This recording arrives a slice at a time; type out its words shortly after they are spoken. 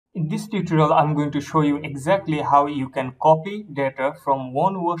In this tutorial, I'm going to show you exactly how you can copy data from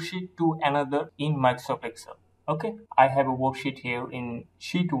one worksheet to another in Microsoft Excel. Okay, I have a worksheet here in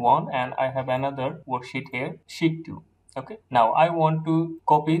sheet 1 and I have another worksheet here, sheet 2. Okay, now I want to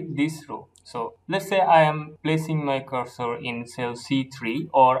copy this row. So let's say I am placing my cursor in cell C3,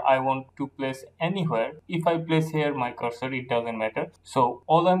 or I want to place anywhere. If I place here my cursor, it doesn't matter. So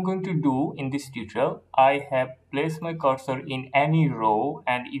all I'm going to do in this tutorial, I have placed my cursor in any row,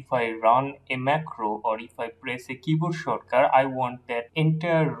 and if I run a macro or if I press a keyboard shortcut, I want that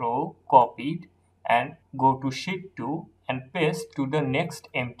entire row copied and go to sheet 2 and paste to the next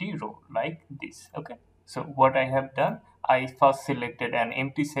empty row like this. Okay, so what I have done, I first selected an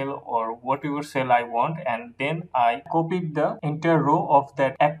empty cell or whatever cell I want, and then I copied the entire row of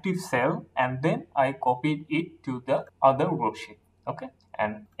that active cell, and then I copied it to the other worksheet. Okay,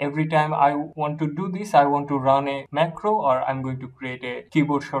 and every time I want to do this, I want to run a macro, or I'm going to create a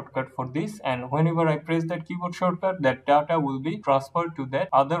keyboard shortcut for this, and whenever I press that keyboard shortcut, that data will be transferred to that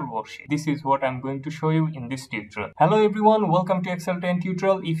other worksheet. This is what I'm going to show you in this tutorial. Hello everyone, welcome to Excel 10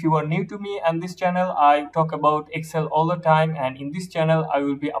 tutorial. If you are new to me and this channel, I talk about Excel all the time, and in this channel I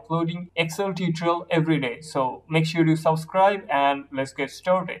will be uploading Excel tutorial every day. So make sure you subscribe and let's get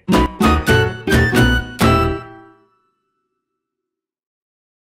started.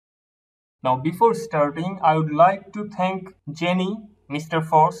 Now, before starting, I would like to thank Jenny, Mr.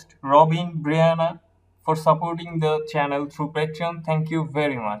 Forst, Robin, Brianna for supporting the channel through Patreon. Thank you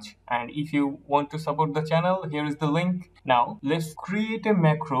very much. And if you want to support the channel, here is the link. Now, let's create a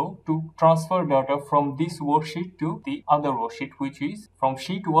macro to transfer data from this worksheet to the other worksheet, which is from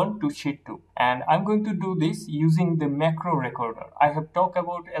sheet 1 to sheet 2. And I'm going to do this using the macro recorder. I have talked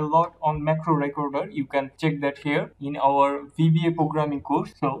about a lot on macro recorder. You can check that here in our VBA programming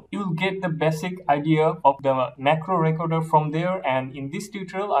course. So you'll get the basic idea of the macro recorder from there. And in this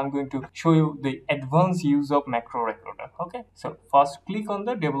tutorial, I'm going to show you the advanced use of macro recorder. Okay, so first click on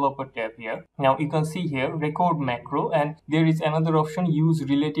the developer tab here. Now you can see here record macro, and there is another option, use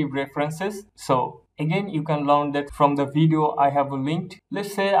relative references. So again, you can learn that from the video I have linked.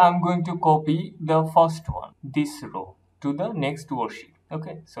 Let's say I'm going to copy the first one, this row, to the next worksheet.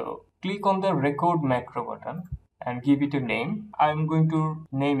 Okay, so click on the record macro button and give it a name. I'm going to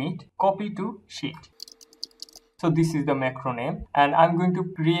name it copy to sheet. So this is the macro name, and I'm going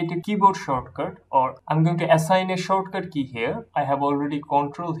to create a keyboard shortcut, or I'm going to assign a shortcut key here. I have already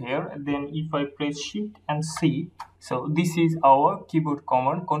control here. Then if I press shift and C, so this is our keyboard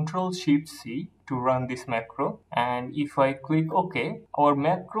command, control shift C to run this macro. And if I click OK, our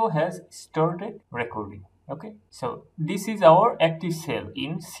macro has started recording. Okay, so this is our active cell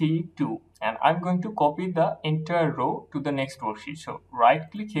in C2, and I'm going to copy the entire row to the next worksheet. So right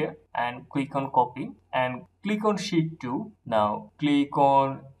click here and click on copy and click on sheet 2. Now click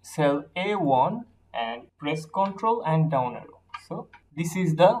on cell A1 and press Ctrl and down arrow. So this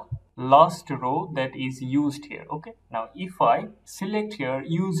is the last row that is used here. Okay, now if I select here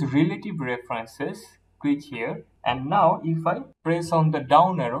use relative references, click here, and now if I press on the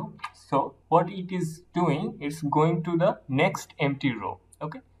down arrow, so what it is doing, it's going to the next empty row.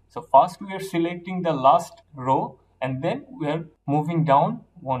 Okay, so first we are selecting the last row and then we are moving down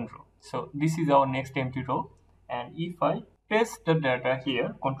one row. So this is our next empty row, and if I paste the data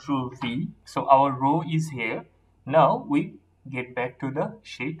here, Control V, so our row is here. Now we get back to the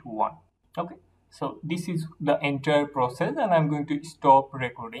sheet 1. Okay, so this is the entire process, and I'm going to stop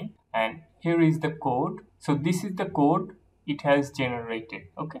recording, and here is the code. So this is the code it has generated.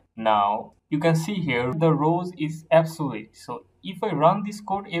 Okay, now you can see here the rows is absolute. So if I run this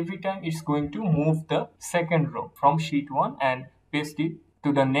code every time, it's going to move the second row from sheet 1 and paste it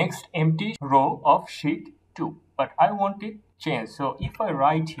to the next empty row of sheet 2, but I want it changed. So if I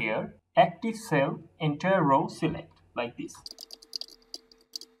write here active cell entire row select like this,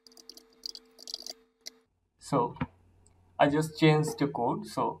 so I just changed the code.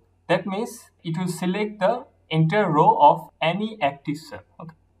 So that means it will select the entire row of any active cell.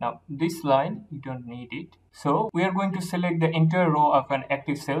 Okay, now this line you don't need it, so we are going to select the entire row of an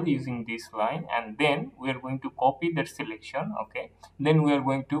active cell using this line, and then we are going to copy that selection. Okay, then we are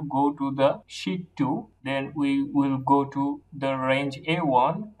going to go to the sheet 2, then we will go to the range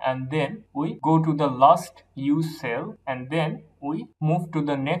A1, and then we go to the last used cell, and then we move to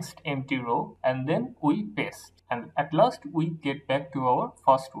the next empty row, and then we paste, and at last we get back to our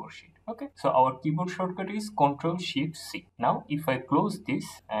first worksheet. Okay, so our keyboard shortcut is Ctrl Shift C. Now if I close this,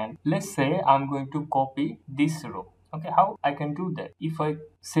 and let's say I'm going to copy this row. Okay, how I can do that? If I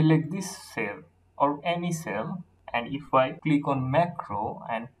select this cell or any cell, and if I click on macro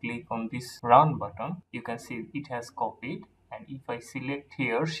and click on this run button, you can see it has copied. And and if I select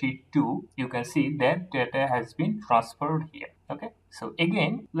here sheet 2, you can see that data has been transferred here. Okay, so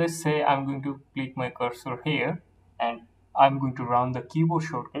again, let's say I'm going to click my cursor here and I'm going to run the keyboard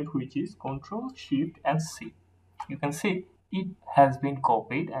shortcut, which is Ctrl Shift and C. You can see it has been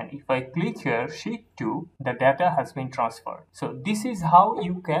copied, and if I click here sheet 2, the data has been transferred. So this is how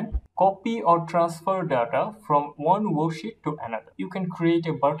you can copy or transfer data from one worksheet to another. You can create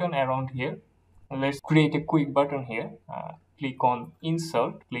a button around here. Let's create a quick button here. Click on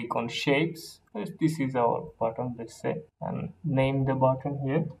insert, click on shapes. This is our button, let's say, and name the button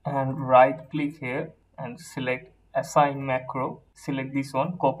here, and right click here and select assign macro. Select this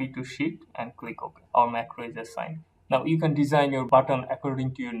one, copy to sheet, and click OK. Our macro is assigned. Now you can design your button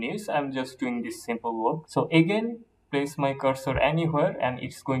according to your needs. I'm just doing this simple work. So again, place my cursor anywhere and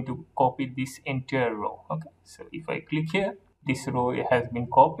it's going to copy this entire row. Okay, so if I click here, this row has been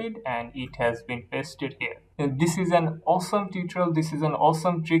copied and it has been pasted here. And this is an awesome tutorial. This is an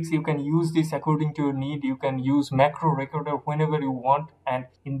awesome tricks. You can use this according to your need. You can use macro recorder whenever you want, and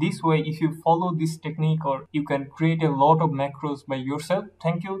in this way, if you follow this technique, or you can create a lot of macros by yourself.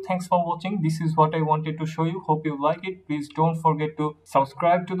 Thank you. Thanks for watching. This is what I wanted to show you. Hope you like it. Please don't forget to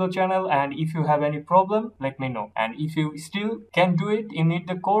subscribe to the channel, and if you have any problem, let me know. And if you still can do it, you need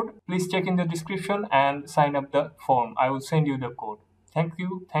the code, please check in the description and sign up the form. I will send you the code. Thank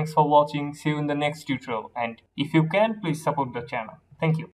you. Thanks for watching. See you in the next tutorial. And if you can, please support the channel. Thank you.